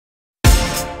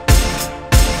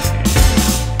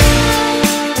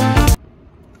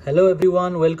Hello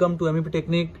everyone, welcome to MEP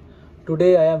Technique.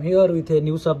 Today I am here with a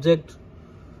new subject.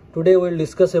 Today we will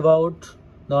discuss about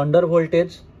the under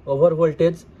voltage, over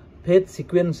voltage, phase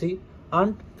sequency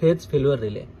and phase failure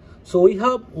relay. So we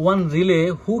have one relay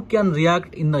who can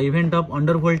react in the event of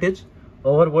under voltage,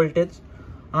 over voltage,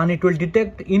 and it will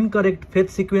detect incorrect phase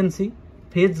sequency,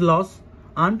 phase loss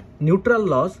and neutral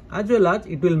loss, as well as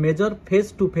it will measure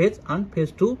phase to phase and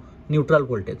phase to neutral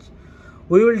voltage.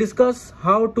 We will discuss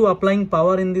how to applying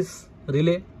power in this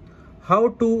relay, how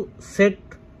to set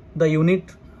the unit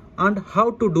and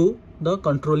how to do the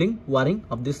controlling wiring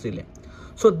of this relay.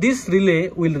 So this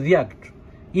relay will react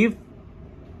if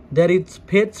there is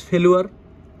phase failure.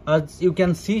 As you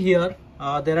can see here,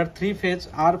 there are three phases: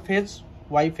 R phase,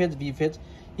 Y phase, B phase.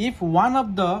 If one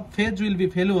of the phase will be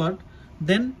failure,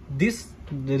 then this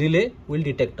relay will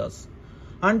detect us.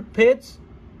 And phase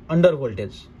under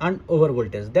voltage and over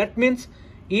voltage, that means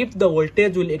if the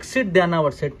voltage will exceed than our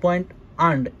set point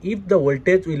and if the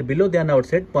voltage will below than our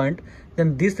set point,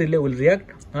 then this relay will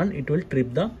react and it will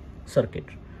trip the circuit.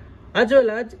 As well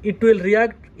as it will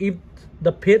react if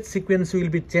the phase sequence will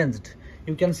be changed.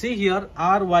 You can see here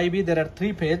R, Y, B, there are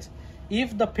three phases.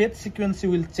 If the phase sequence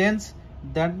will change,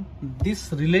 then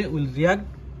this relay will react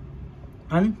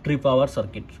and trip our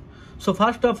circuit. So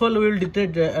first of all, we will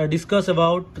discuss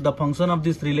about the function of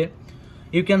this relay.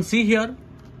 You can see here,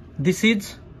 this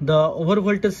is the over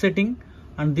voltage setting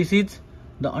and this is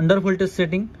the under voltage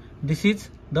setting. This is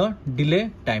the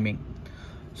delay timing.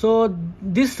 So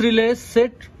this relay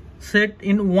set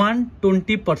in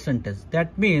 120%.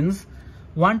 That means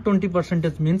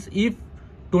 120% means if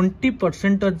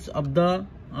 20% of the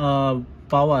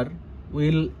power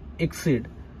will exceed,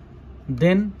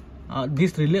 then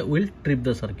this relay will trip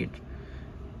the circuit.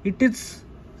 It is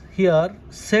here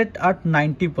set at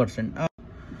 90%.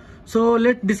 So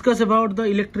let's discuss about the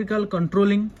electrical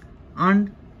controlling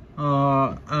and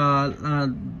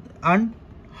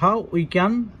how we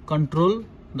can control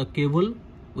the cable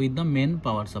with the main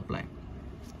power supply.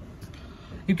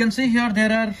 You can see here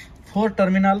there are four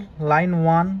terminal: line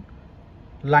 1,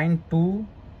 line 2,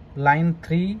 line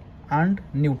 3 and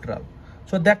neutral.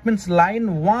 So that means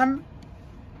line 1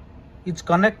 is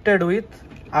connected with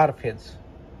R phase.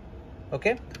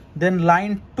 Okay, then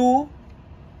line 2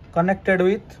 connected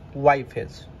with Y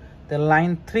phase, then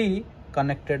line 3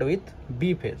 connected with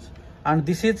B phase, and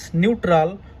this is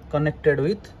neutral connected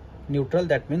with neutral.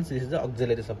 That means this is the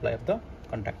auxiliary supply of the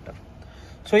conductor.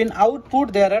 So in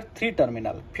output there are three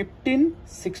terminal: 15,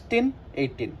 16,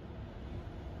 18.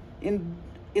 In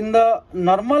the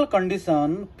normal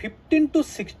condition, 15 to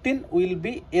 16 will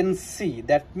be NC.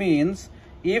 That means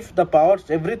if the power,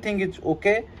 everything is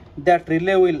okay, that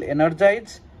relay will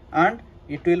energize and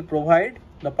it will provide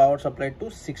the power supply to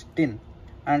 16,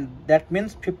 and that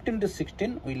means 15 to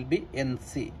 16 will be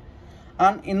NC.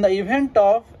 And in the event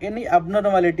of any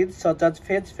abnormalities such as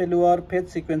phase failure,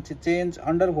 phase sequence change,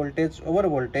 under voltage, over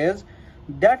voltage,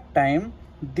 that time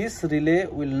this relay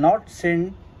will not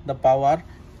send the power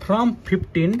from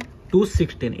 15 to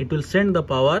 16. It will send the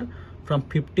power from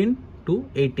 15 to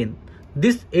 18.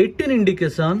 This 18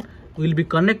 indication will be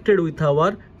connected with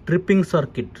our tripping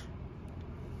circuit.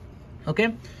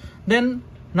 Okay, then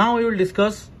now we will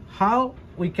discuss how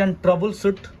we can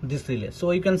troubleshoot this relay.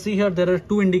 So you can see here there are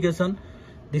two indications.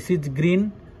 This is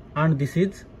green and this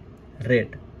is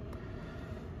red.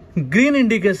 Green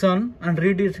indication and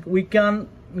red is, we can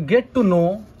get to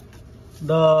know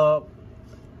the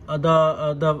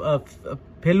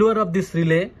failure of this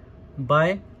relay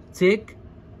by check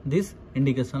this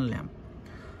indication lamp.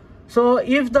 So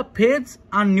if the phase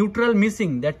and neutral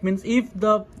missing, that means if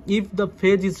the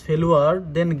phase is failure,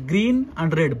 then green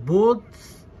and red both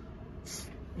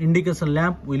indication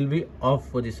lamp will be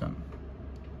off position.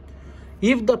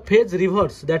 If the phase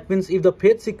reverse, that means if the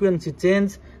phase sequence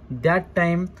change, that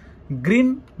time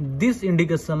green this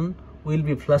indication will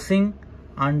be flashing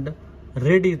and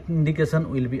red indication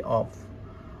will be off.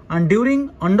 And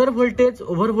during under voltage,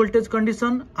 over voltage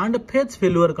condition and phase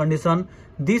failure condition,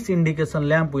 this indication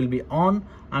lamp will be on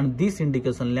and this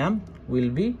indication lamp will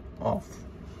be off.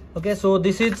 Okay, so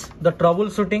this is the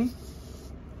troubleshooting,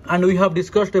 and we have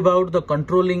discussed about the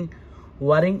controlling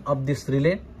wiring of this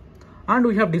relay, and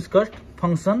we have discussed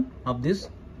function of this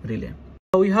relay.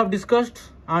 So we have discussed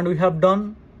and we have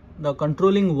done the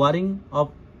controlling wiring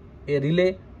of a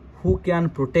relay who can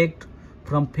protect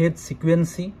from phase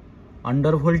sequence,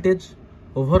 under voltage,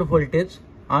 over voltage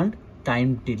and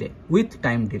time delay, with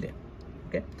time delay.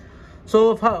 Okay,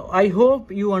 so I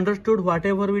hope you understood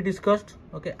whatever we discussed.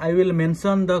 Okay, I will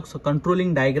mention the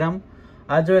controlling diagram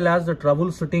as well as the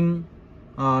troubleshooting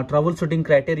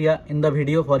criteria in the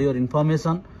video for your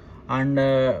information. and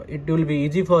it will be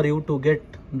easy for you to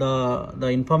get the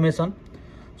information.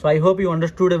 So I hope you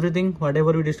understood everything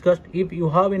whatever we discussed. If you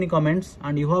have any comments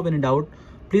and you have any doubt,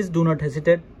 please do not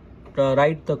hesitate to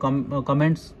write the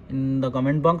comments in the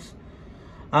comment box.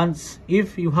 And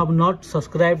if you have not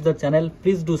subscribed the channel,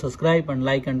 please do subscribe and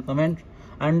like and comment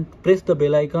and press the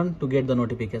bell icon to get the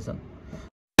notification.